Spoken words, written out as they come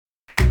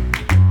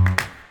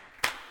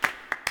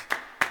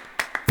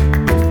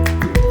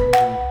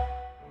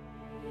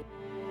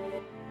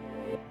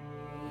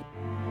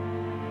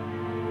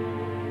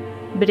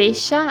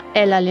Brescia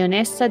è la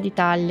Leonessa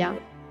d'Italia.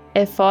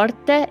 È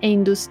forte e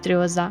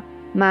industriosa,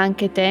 ma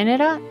anche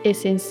tenera e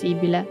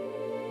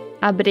sensibile.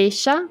 A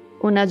Brescia,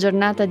 una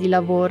giornata di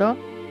lavoro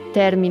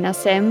termina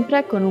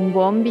sempre con un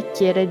buon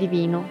bicchiere di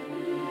vino.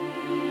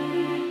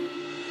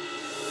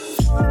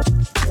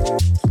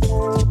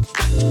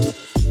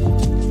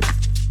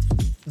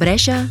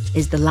 Brescia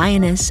is the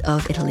Lioness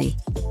of Italy.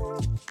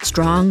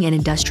 Strong and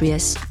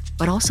industrious,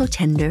 but also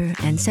tender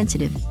and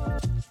sensitive.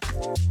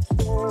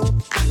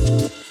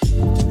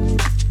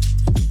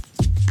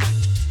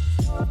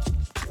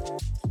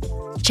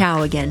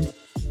 Ciao again,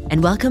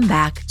 and welcome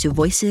back to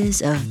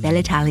Voices of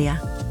Bell'Italia.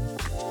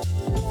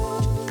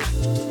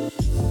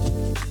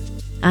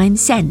 I'm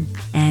Sen,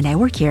 and I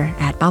work here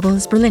at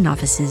Babbel's Berlin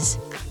offices.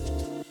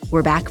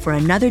 We're back for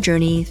another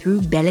journey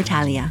through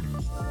Bell'Italia.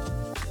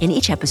 In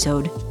each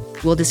episode,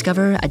 we'll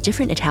discover a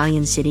different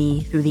Italian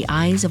city through the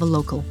eyes of a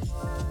local.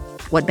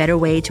 What better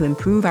way to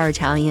improve our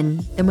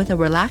Italian than with a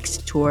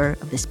relaxed tour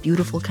of this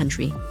beautiful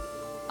country?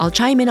 I'll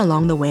chime in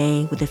along the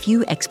way with a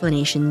few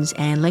explanations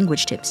and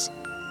language tips.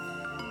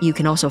 You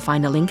can also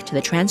find a link to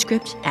the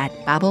transcript at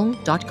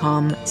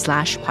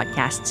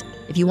babbel.com/podcasts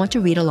if you want to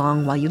read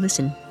along while you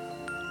listen.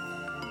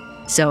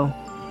 So,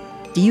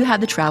 do you have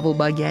the travel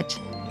bug yet?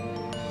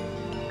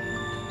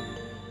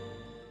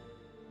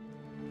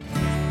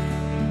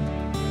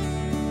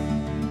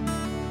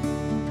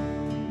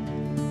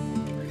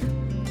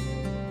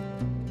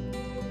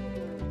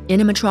 In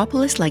a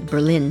metropolis like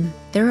Berlin,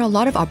 there are a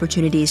lot of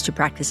opportunities to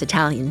practice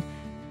Italian,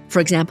 for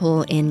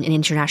example, in an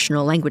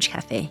international language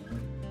cafe.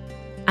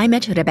 I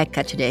met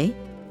Rebecca today,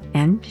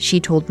 and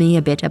she told me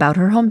a bit about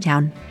her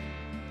hometown.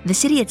 The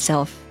city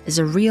itself is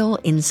a real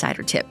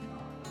insider tip.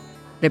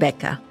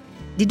 Rebecca,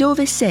 di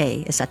dove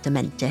sei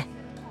esattamente?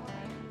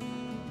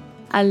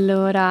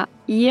 Allora,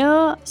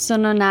 io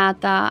sono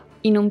nata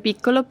in un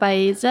piccolo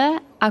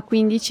paese a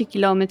 15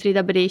 km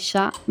da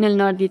Brescia, nel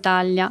nord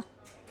Italia.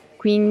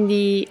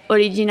 Quindi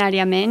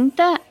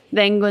originariamente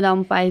vengo da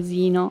un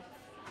paesino,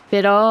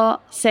 però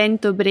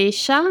sento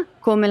Brescia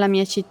come la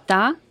mia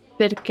città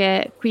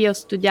perché qui ho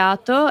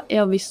studiato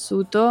e ho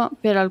vissuto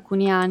per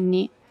alcuni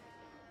anni.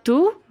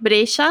 Tu,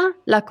 Brescia,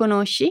 la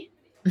conosci?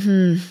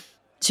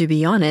 To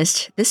be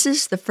honest, this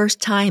is the first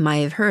time I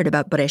have heard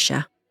about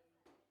Brescia.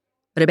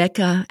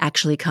 Rebecca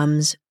actually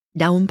comes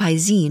da un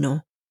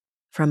paesino,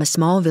 from a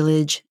small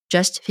village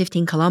just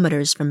 15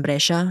 kilometers from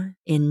Brescia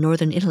in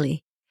northern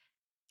Italy.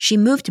 She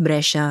moved to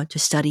Brescia to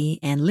study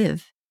and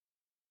live.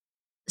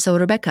 So,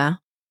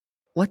 Rebecca,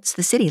 what's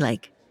the city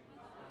like?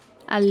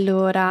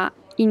 Allora,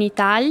 in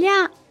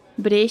Italia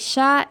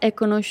Brescia è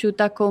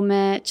conosciuta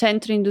come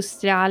centro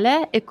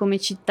industriale e come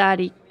città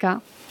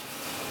ricca.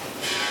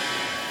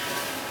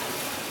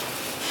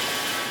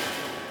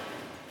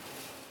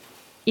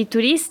 I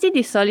turisti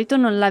di solito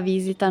non la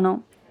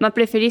visitano, ma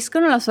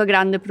preferiscono la sua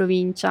grande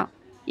provincia,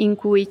 in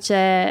cui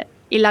c'è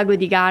il lago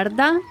di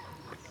Garda,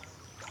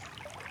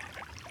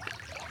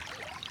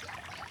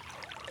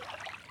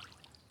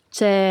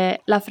 c'è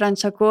la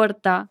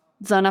Franciacorta,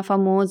 zona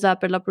famosa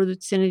per la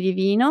produzione di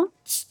vino,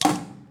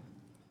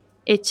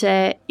 e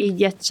c'è il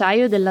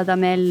ghiacciaio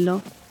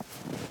dell'Adamello.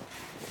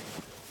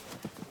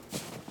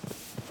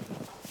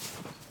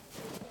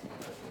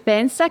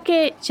 Pensa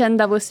che ci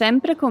andavo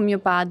sempre con mio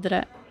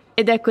padre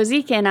ed è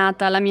così che è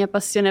nata la mia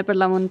passione per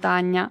la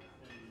montagna.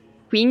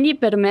 Quindi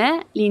per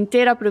me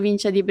l'intera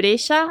provincia di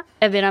Brescia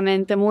è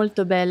veramente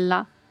molto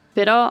bella,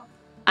 però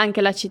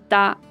anche la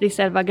città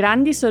riserva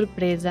grandi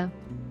sorprese.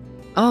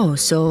 Oh,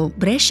 so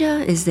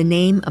Brescia is the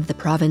name of the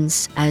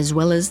province as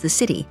well as the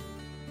city.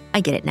 I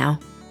get it now.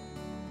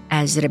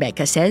 As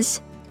Rebecca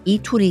says,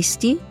 I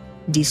turisti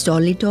di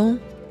solito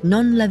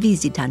non la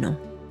visitano.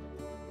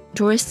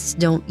 Tourists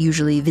don't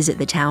usually visit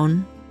the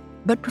town,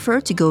 but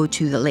prefer to go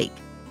to the lake,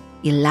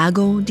 il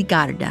lago di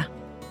Garda.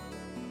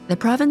 The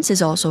province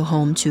is also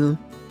home to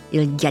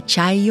il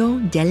ghiacciaio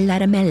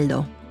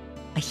dell'Aramello,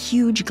 a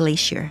huge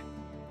glacier.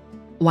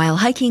 While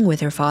hiking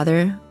with her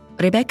father,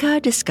 Rebecca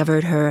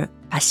discovered her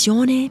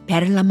passione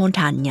per la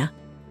montagna,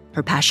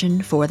 her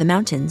passion for the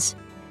mountains.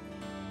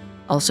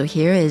 Also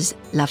here is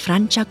la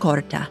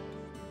Franciacorta,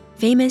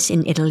 famous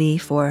in Italy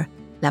for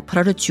la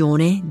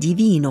produzione di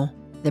vino,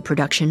 the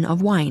production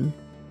of wine.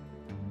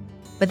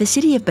 But the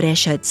city of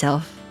Brescia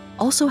itself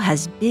also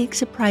has big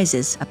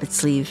surprises up its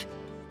sleeve.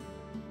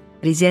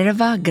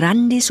 Riserva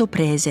grandi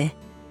sorprese.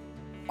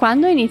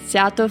 Quando ho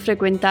iniziato a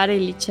frequentare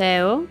il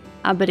liceo,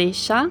 a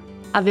Brescia,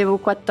 avevo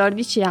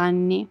 14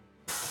 anni.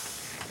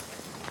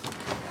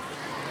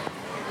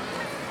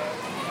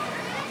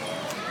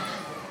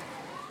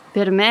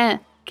 Per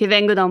me, che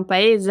vengo da un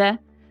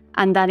paese,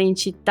 andare in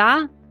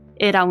città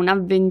era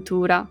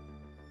un'avventura.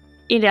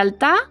 In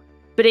realtà,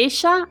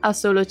 Brescia ha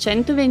solo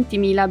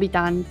 120.000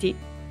 abitanti,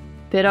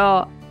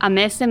 però a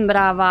me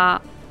sembrava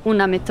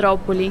una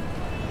metropoli.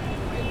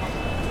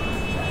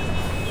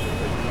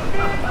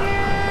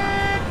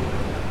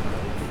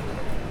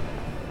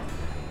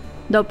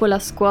 Dopo la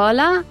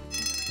scuola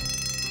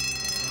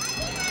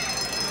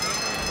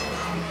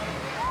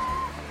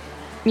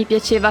mi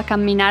piaceva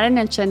camminare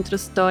nel centro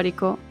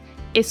storico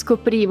e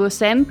scoprivo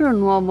sempre un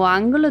nuovo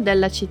angolo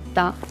della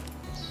città.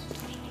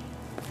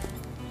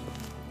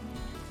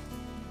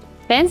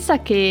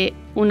 Pensa che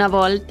una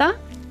volta,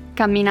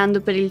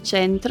 camminando per il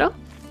centro,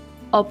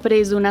 ho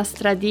preso una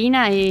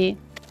stradina e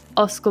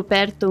ho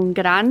scoperto un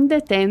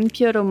grande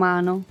tempio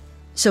romano.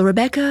 So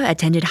Rebecca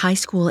attended high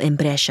school in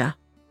Brescia.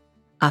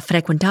 Ha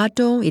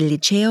frequentato il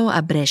liceo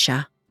a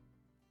Brescia.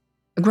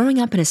 Growing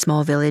up in a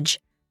small village,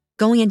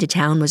 going into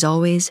town was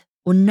always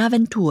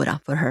un'avventura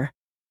for her,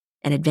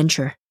 an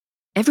adventure.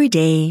 Every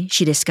day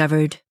she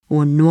discovered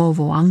un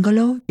nuovo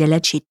angolo della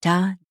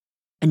città,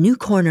 a new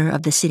corner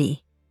of the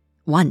city.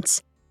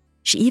 Once,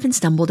 she even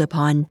stumbled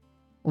upon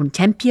un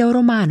tempio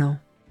romano,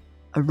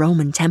 a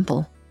Roman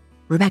temple.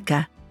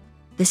 Rebecca,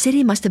 the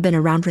city must have been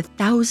around for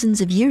thousands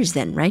of years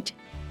then, right?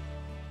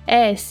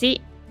 Sì,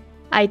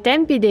 ai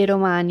tempi dei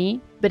Romani,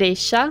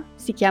 Brescia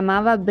si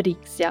chiamava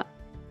Brixia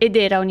ed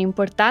era un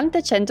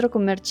importante centro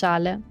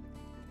commerciale.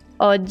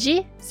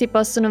 Oggi si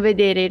possono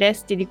vedere i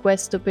resti di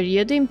questo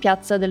periodo in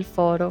Piazza del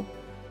Foro,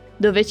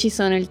 dove ci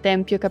sono il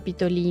Tempio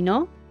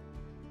Capitolino,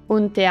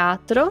 un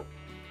teatro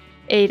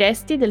e i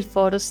resti del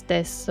foro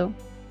stesso.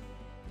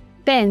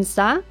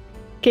 Pensa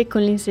che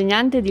con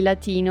l'insegnante di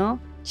latino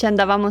ci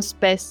andavamo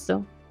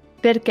spesso,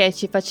 perché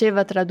ci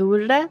faceva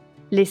tradurre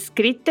le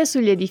scritte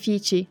sugli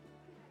edifici.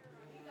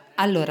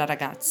 Allora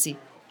ragazzi,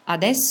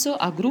 adesso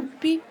a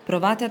gruppi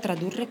provate a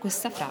tradurre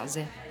questa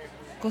frase.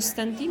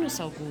 Constantinus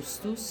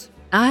Augustus.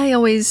 I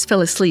always fell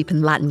asleep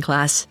in Latin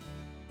class.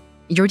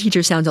 Your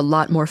teacher sounds a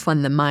lot more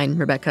fun than mine,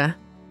 Rebecca.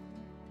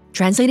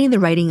 Translating the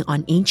writing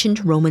on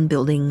ancient Roman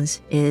buildings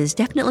is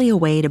definitely a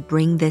way to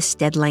bring this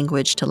dead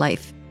language to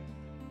life.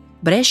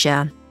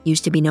 Brescia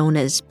used to be known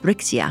as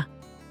Brixia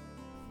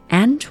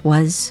and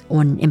was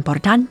un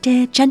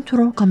importante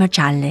centro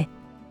commerciale,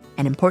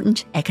 an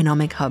important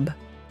economic hub.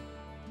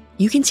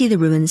 You can see the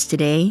ruins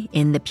today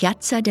in the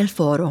Piazza del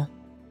Foro.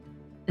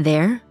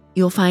 There,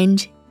 you'll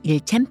find il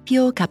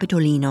Tempio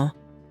Capitolino,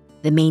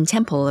 the main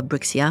temple of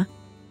Brixia,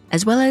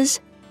 as well as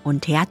un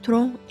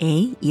teatro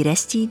e i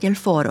resti del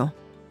foro,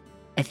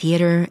 a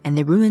theater and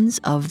the ruins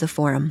of the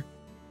forum.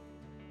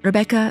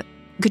 Rebecca,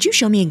 could you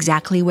show me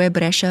exactly where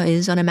Brescia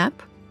is on a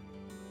map?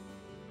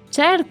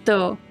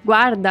 Certo,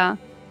 guarda,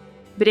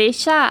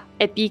 Brescia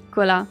è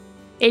piccola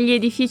e gli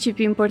edifici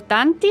più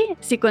importanti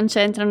si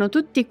concentrano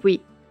tutti qui,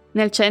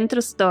 nel centro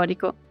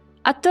storico,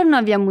 attorno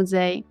a Via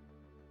Musei.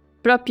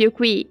 Proprio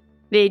qui,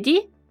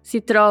 vedi,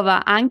 si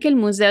trova anche il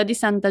Museo di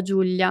Santa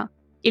Giulia,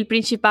 il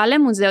principale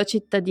museo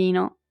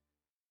cittadino.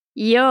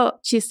 Io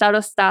ci sarò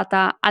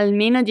stata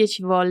almeno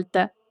 10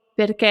 volte,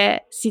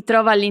 perché si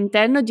trova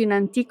all'interno di un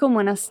antico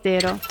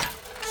monastero.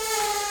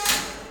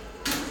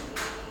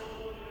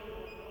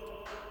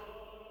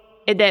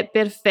 Ed è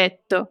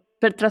perfetto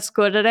per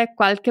trascorrere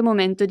qualche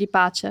momento di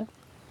pace.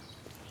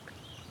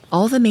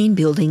 All the main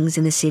buildings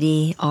in the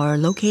city are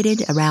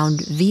located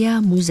around Via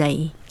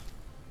Musei.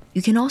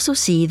 You can also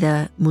see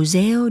the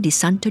Museo di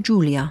Santa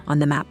Giulia on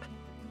the map.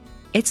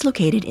 It's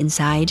located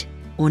inside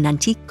un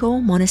antico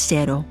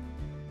monastero,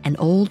 an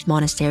old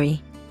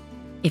monastery.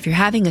 If you're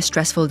having a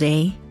stressful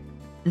day,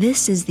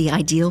 this is the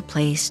ideal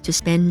place to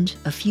spend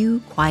a few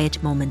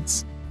quiet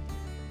moments.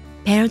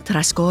 Per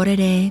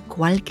trascorrere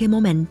qualche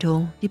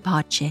momento di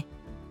pace.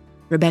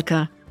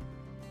 Rebecca,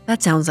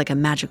 that sounds like a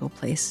magical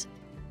place.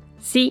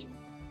 Sì,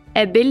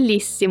 è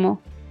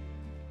bellissimo.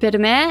 Per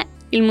me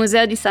il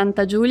Museo di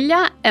Santa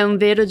Giulia è un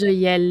vero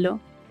gioiello.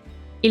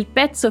 Il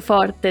pezzo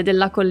forte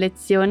della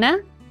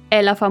collezione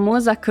è la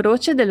famosa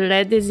croce del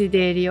re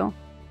Desiderio.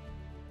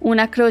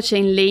 Una croce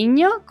in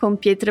legno con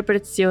pietre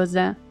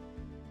preziose.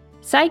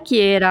 Sai chi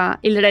era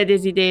il re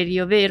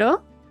Desiderio,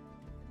 vero?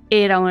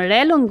 Era un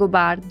re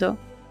longobardo,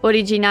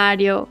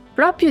 originario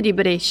proprio di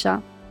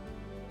Brescia.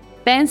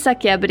 Pensa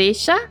che a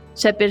Brescia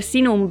c'è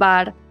persino un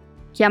bar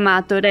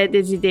chiamato Re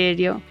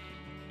Desiderio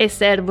e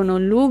servono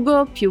il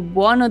lugo più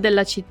buono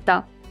della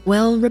città.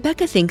 Well,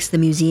 Rebecca thinks the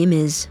museum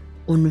is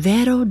un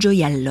vero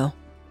gioiello,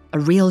 a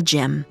real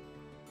gem.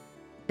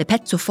 The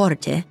pezzo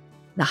forte,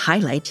 the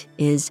highlight,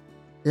 is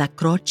la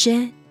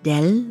croce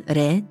del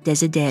re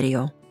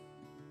Desiderio,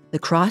 the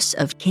cross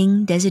of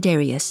King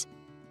Desiderius,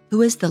 who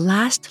was the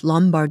last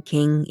Lombard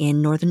king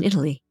in northern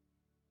Italy.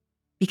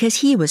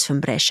 Because he was from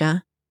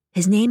Brescia,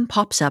 his name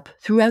pops up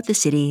throughout the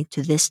city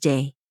to this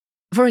day.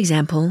 For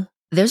example,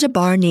 there's a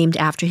bar named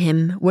after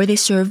him where they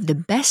serve the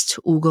best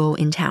ugo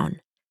in town.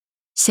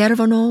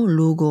 Servono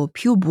l'ugo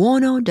più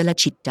buono della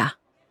città.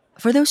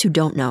 For those who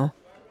don't know,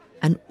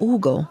 an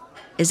ugo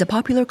is a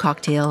popular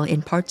cocktail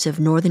in parts of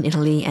northern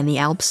Italy and the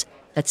Alps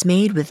that's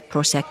made with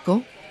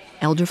prosecco,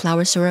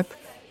 elderflower syrup,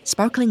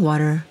 sparkling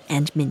water,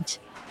 and mint.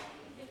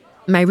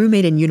 My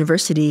roommate in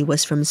university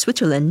was from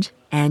Switzerland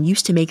and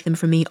used to make them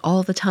for me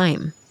all the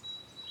time.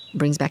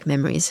 Brings back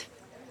memories.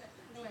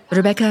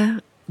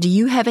 Rebecca, do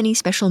you have any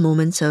special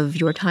moments of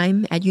your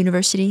time at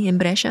university in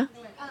Brescia?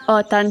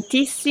 Ho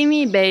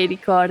tantissimi bei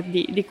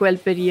ricordi di quel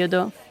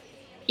periodo.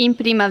 In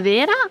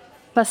primavera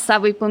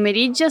passavo i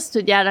pomeriggi a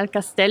studiare al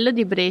castello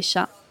di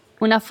Brescia,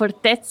 una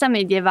fortezza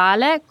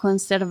medievale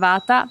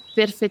conservata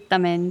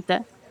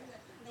perfettamente.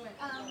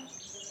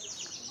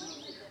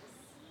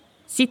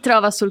 Si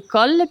trova sul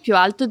colle più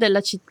alto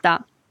della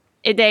città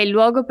ed è il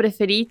luogo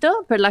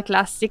preferito per la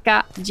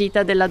classica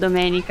gita della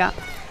domenica.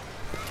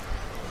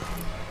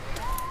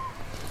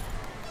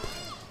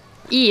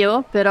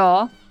 Io,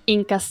 però,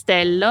 in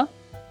castello,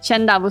 ci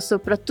andavo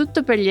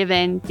soprattutto per gli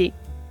eventi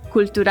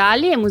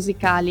culturali e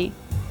musicali.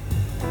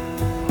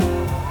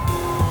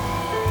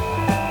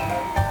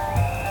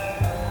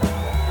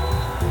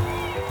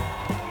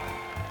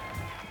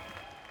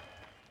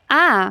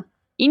 Ah,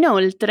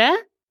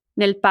 inoltre,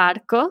 nel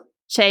parco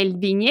c'è il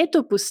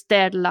vigneto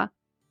Pusterla,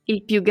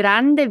 il più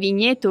grande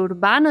vigneto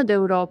urbano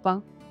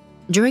d'Europa.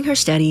 During her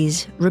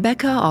studies,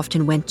 Rebecca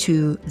often went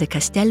to the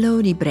Castello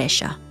di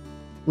Brescia,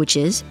 which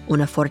is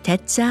una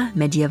fortezza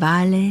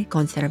medievale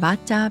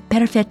conservata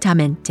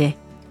perfettamente,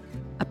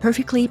 a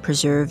perfectly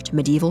preserved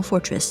medieval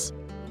fortress.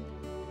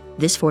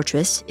 This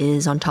fortress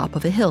is on top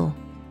of a hill,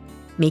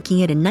 making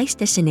it a nice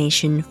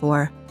destination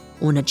for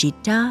una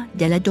gita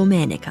della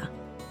domenica,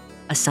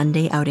 a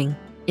Sunday outing.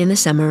 In the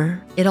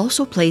summer, it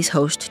also plays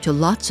host to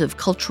lots of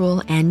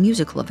cultural and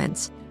musical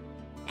events.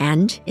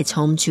 And it's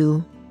home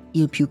to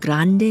il più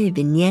grande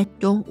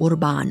vigneto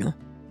urbano,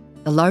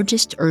 the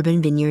largest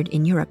urban vineyard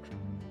in Europe.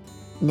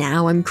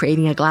 Now I'm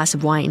craving a glass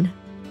of wine.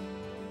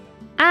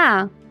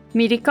 Ah,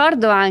 mi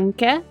ricordo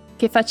anche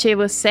che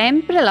facevo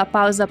sempre la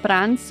pausa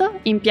pranzo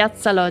in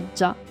Piazza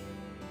Loggia,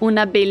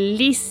 una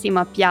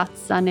bellissima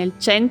piazza nel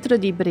centro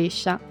di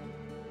Brescia.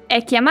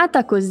 È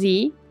chiamata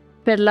così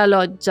per la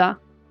loggia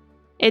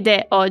ed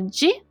è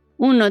oggi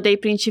uno dei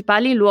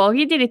principali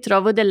luoghi di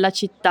ritrovo della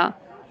città.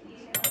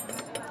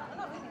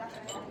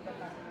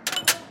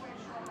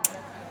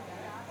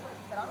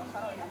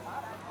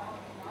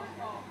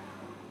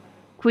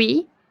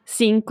 Qui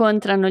si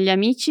incontrano gli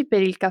amici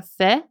per il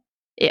caffè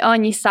e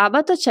ogni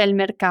sabato c'è il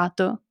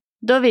mercato,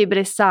 dove i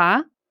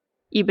bresciani,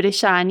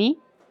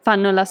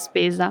 fanno la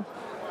spesa.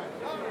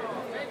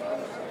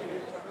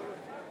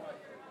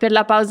 Per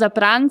la pausa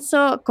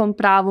pranzo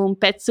compravo un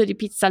pezzo di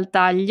pizza al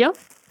taglio,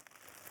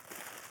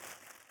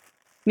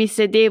 mi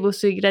sedevo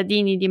sui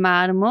gradini di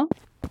marmo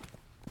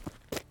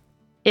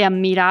e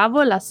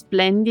ammiravo la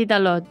splendida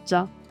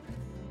loggia.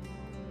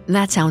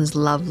 That sounds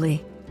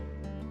lovely.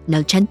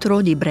 Nel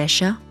centro di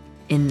Brescia,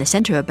 in the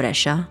center of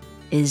Brescia,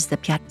 is the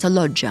Piazza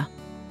Loggia.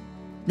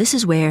 This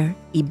is where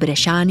I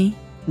bresciani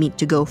meet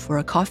to go for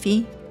a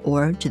coffee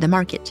or to the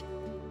market.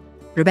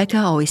 Rebecca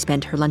always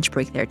spent her lunch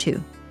break there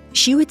too.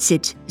 She would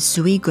sit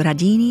sui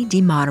gradini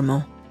di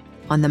marmo,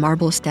 on the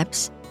marble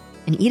steps,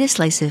 and eat a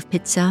slice of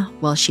pizza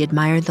while she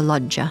admired the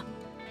loggia,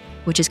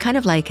 which is kind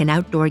of like an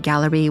outdoor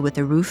gallery with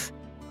a roof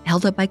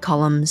held up by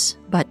columns,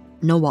 but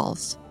no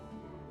walls.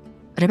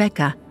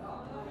 Rebecca,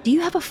 do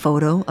you have a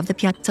photo of the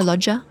Piazza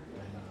Loggia?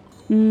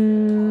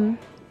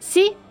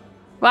 Sì,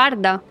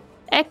 guarda,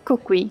 ecco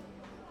qui.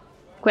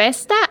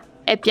 Questa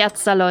è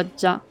Piazza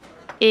Loggia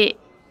e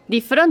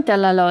di fronte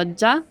alla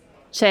loggia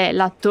c'è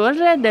la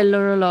torre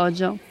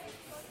dell'orologio.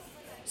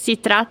 Si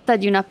tratta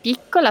di una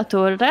piccola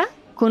torre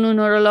con un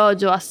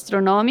orologio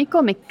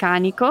astronomico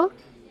meccanico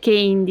che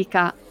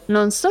indica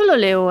non solo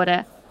le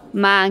ore,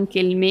 ma anche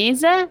il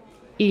mese,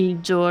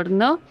 il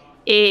giorno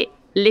e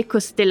le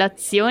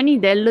costellazioni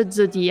dello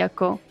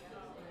zodiaco.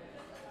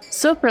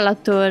 Sopra la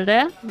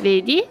torre,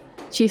 vedi,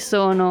 ci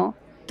sono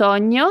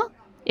Tonio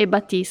e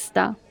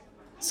Battista.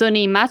 Sono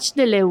i match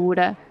delle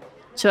ore,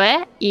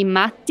 cioè i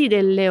matti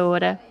delle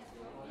ore,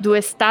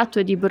 due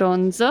statue di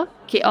bronzo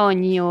che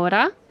ogni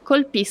ora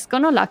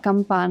colpiscono la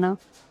campana.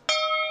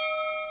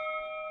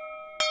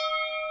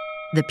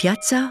 The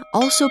piazza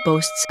also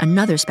boasts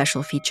another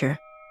special feature,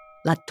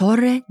 la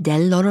Torre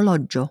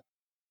dell'Orologio,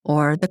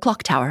 or the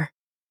clock tower.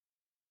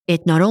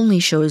 It not only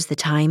shows the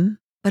time,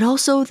 but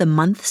also the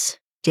months,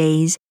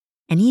 days,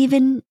 and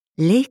even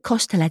le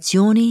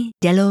costellazioni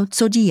dello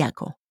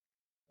zodiaco,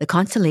 the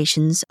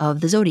constellations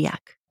of the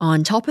zodiac.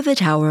 On top of the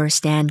tower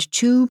stand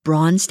two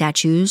bronze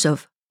statues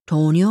of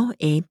Tonio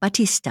e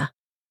Battista.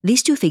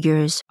 These two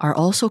figures are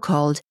also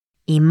called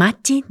I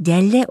matti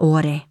delle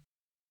ore,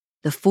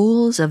 the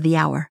fools of the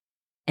hour,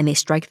 and they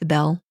strike the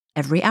bell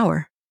every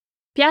hour.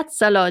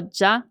 Piazza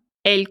Loggia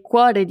è il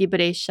cuore di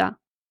Brescia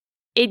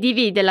e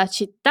divide la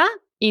città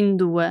in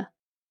due.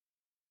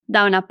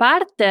 Da una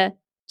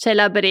parte c'è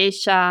la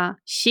Brescia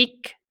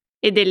chic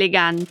ed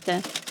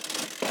elegante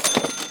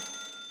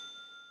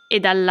e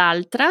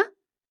dall'altra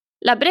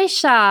la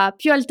Brescia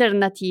più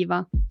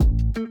alternativa.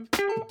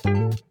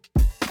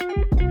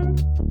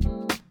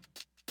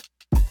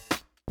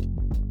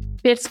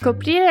 Per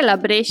scoprire la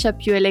Brescia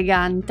più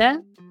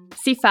elegante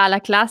si fa la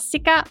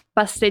classica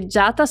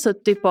passeggiata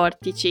sotto i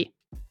portici.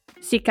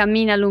 Si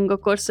cammina lungo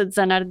Corso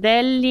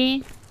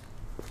Zanardelli,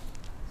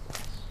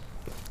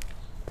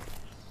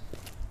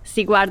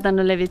 si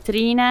guardano le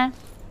vetrine.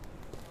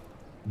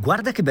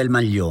 Guarda che bel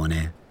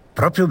maglione,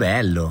 proprio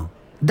bello.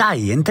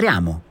 Dai,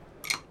 entriamo.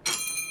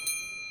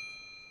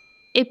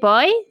 E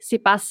poi si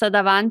passa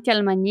davanti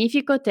al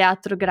magnifico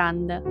Teatro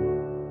Grande.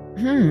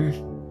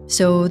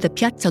 So the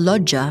Piazza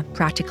Loggia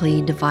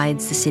practically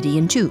divides the city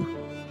in two.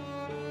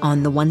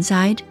 On the one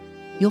side,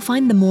 you'll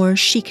find the more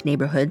chic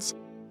neighborhoods,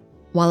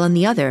 while on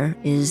the other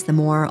is the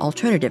more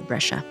alternative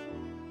Brescia.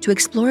 To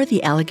explore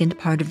the elegant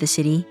part of the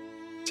city,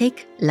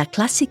 take la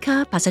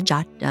classica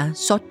passeggiata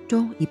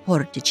sotto I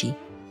portici,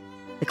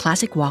 the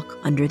classic walk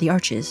under the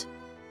arches.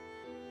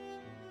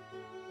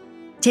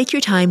 Take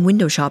your time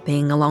window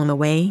shopping along the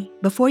way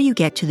before you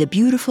get to the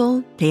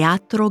beautiful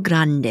Teatro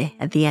Grande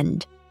at the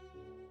end.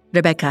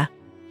 Rebecca,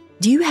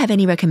 do you have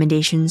any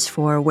recommendations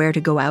for where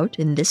to go out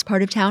in this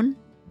part of town?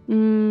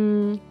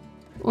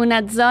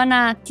 Una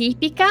zona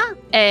tipica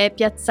è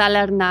Piazzale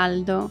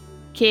Arnaldo,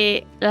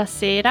 che la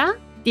sera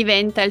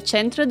diventa il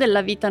centro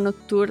della vita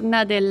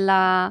notturna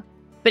della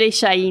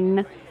Brescia Inn.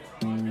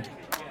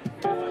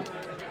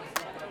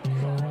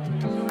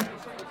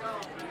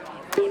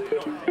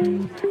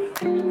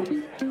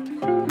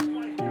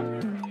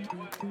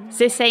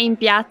 Se sei in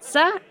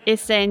piazza e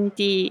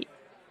senti,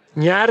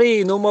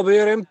 Gnari, non mi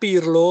bere un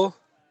pirlo?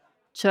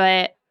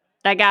 cioè,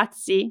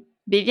 ragazzi,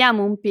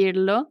 beviamo un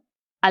pirlo,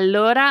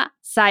 allora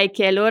sai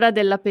che è l'ora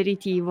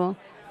dell'aperitivo.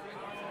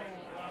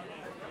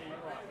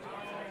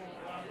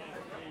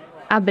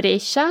 A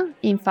Brescia,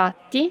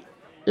 infatti,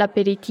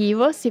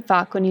 l'aperitivo si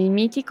fa con il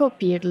mitico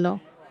pirlo,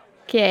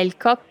 che è il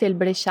cocktail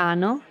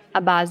bresciano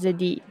a base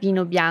di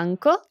vino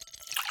bianco,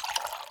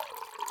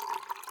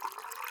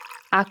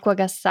 acqua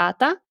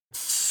gassata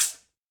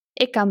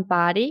e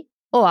Campari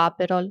o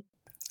Aperol.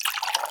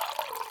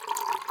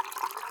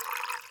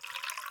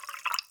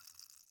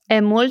 È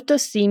molto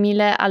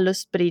simile allo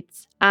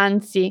spritz,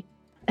 anzi,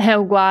 è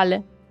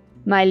uguale,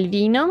 ma il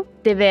vino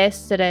deve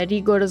essere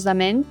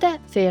rigorosamente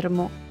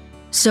fermo.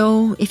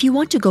 So, if you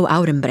want to go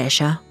out in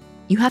Brescia,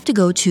 you have to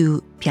go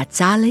to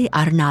Piazzale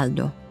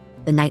Arnaldo.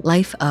 The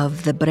nightlife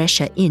of the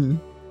Brescia Inn,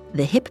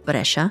 the hip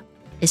Brescia,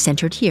 is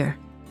centered here.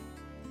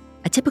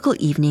 A typical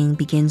evening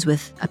begins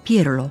with a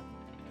pirlo,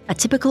 a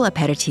typical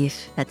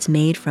aperitif that's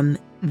made from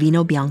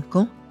vino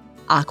bianco,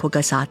 acqua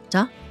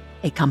gassata,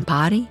 e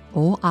Campari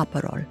o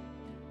Aperol.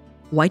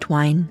 White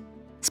wine,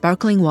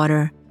 sparkling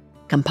water,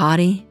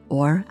 Campari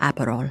or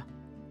Aperol.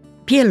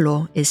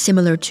 Pirlo is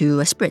similar to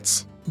a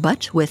spritz,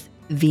 but with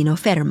vino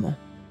fermo,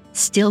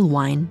 still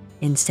wine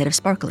instead of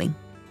sparkling.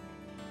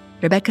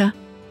 Rebecca,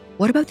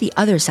 what about the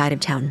other side of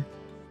town?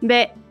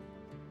 Beh,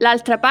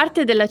 l'altra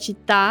parte della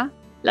città,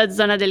 la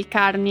zona del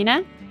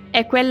Carmine,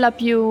 è quella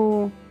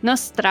più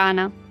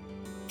nostrana.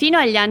 Fino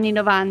agli anni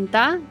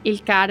 90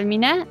 il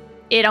Carmine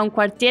era un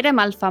quartiere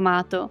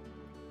malfamato.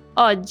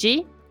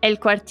 Oggi è il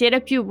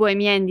quartiere più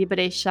bohemien di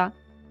Brescia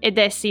ed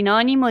è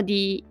sinonimo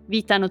di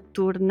vita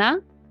notturna,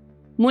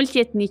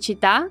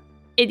 multietnicità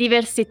e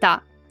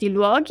diversità di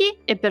luoghi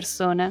e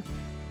persone.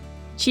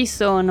 Ci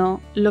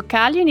sono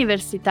locali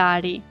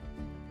universitari,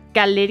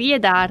 gallerie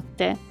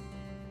d'arte,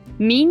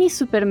 mini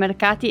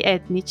supermercati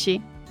etnici,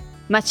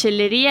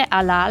 macellerie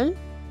halal,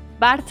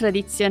 bar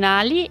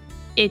tradizionali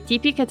e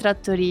tipiche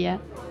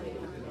trattorie.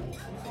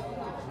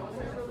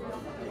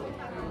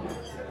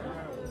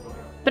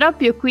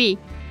 Proprio qui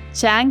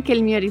c'è anche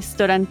il mio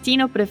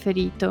ristorantino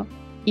preferito,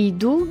 i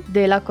Du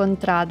della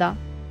Contrada,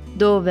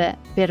 dove,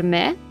 per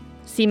me,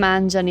 si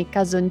mangiano i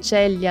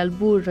casoncelli al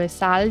burro e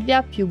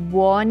salvia più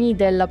buoni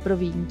della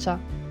provincia.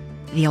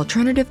 The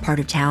alternative part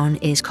of town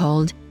is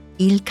called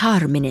Il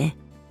Carmine.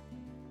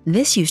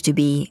 This used to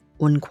be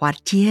un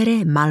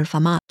quartiere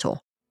malfamato,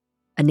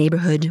 a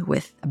neighborhood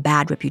with a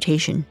bad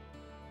reputation.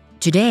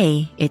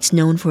 Today, it's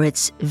known for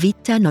its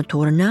vita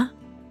notturna,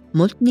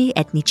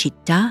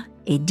 multietnicità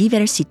e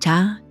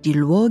diversità di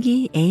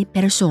luoghi e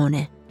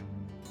persone,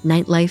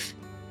 nightlife,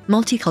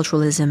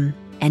 multiculturalism,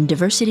 and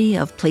diversity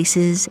of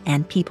places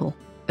and people.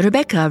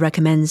 Rebecca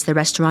recommends the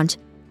restaurant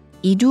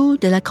I Du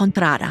della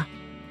Contrada,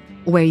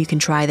 where you can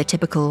try the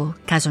typical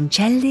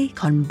casoncelli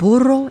con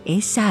burro e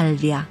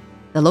salvia,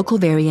 the local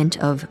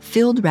variant of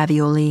filled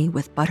ravioli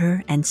with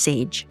butter and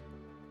sage.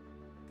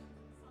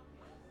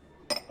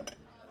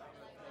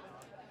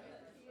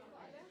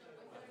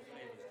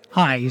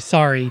 Hi,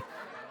 sorry.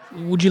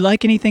 Would you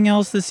like anything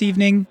else this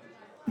evening?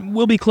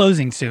 We'll be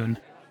closing soon.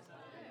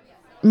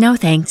 No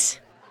thanks.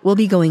 We'll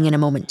be going in a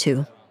moment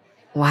too.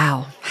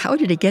 Wow, how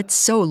did it get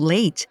so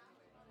late?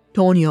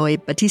 Tonio e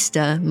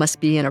Battista must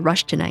be in a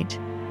rush tonight.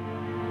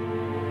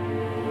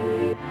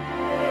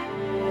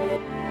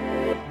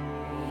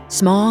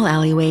 Small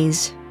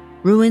alleyways,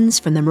 ruins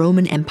from the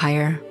Roman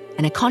Empire,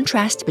 and a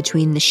contrast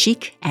between the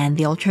chic and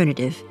the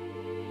alternative.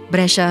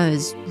 Brescia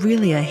is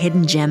really a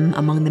hidden gem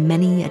among the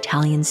many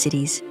Italian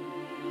cities.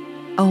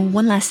 Oh,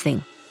 one last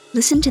thing.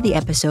 Listen to the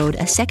episode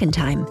a second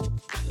time,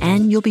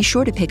 and you'll be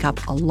sure to pick up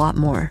a lot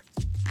more.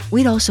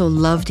 We'd also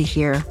love to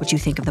hear what you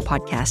think of the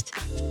podcast.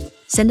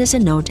 Send us a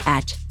note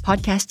at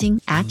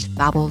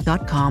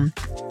podcasting@babbel.com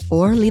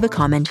or leave a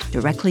comment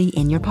directly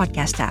in your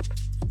podcast app.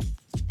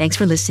 Thanks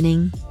for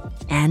listening,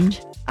 and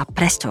a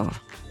presto!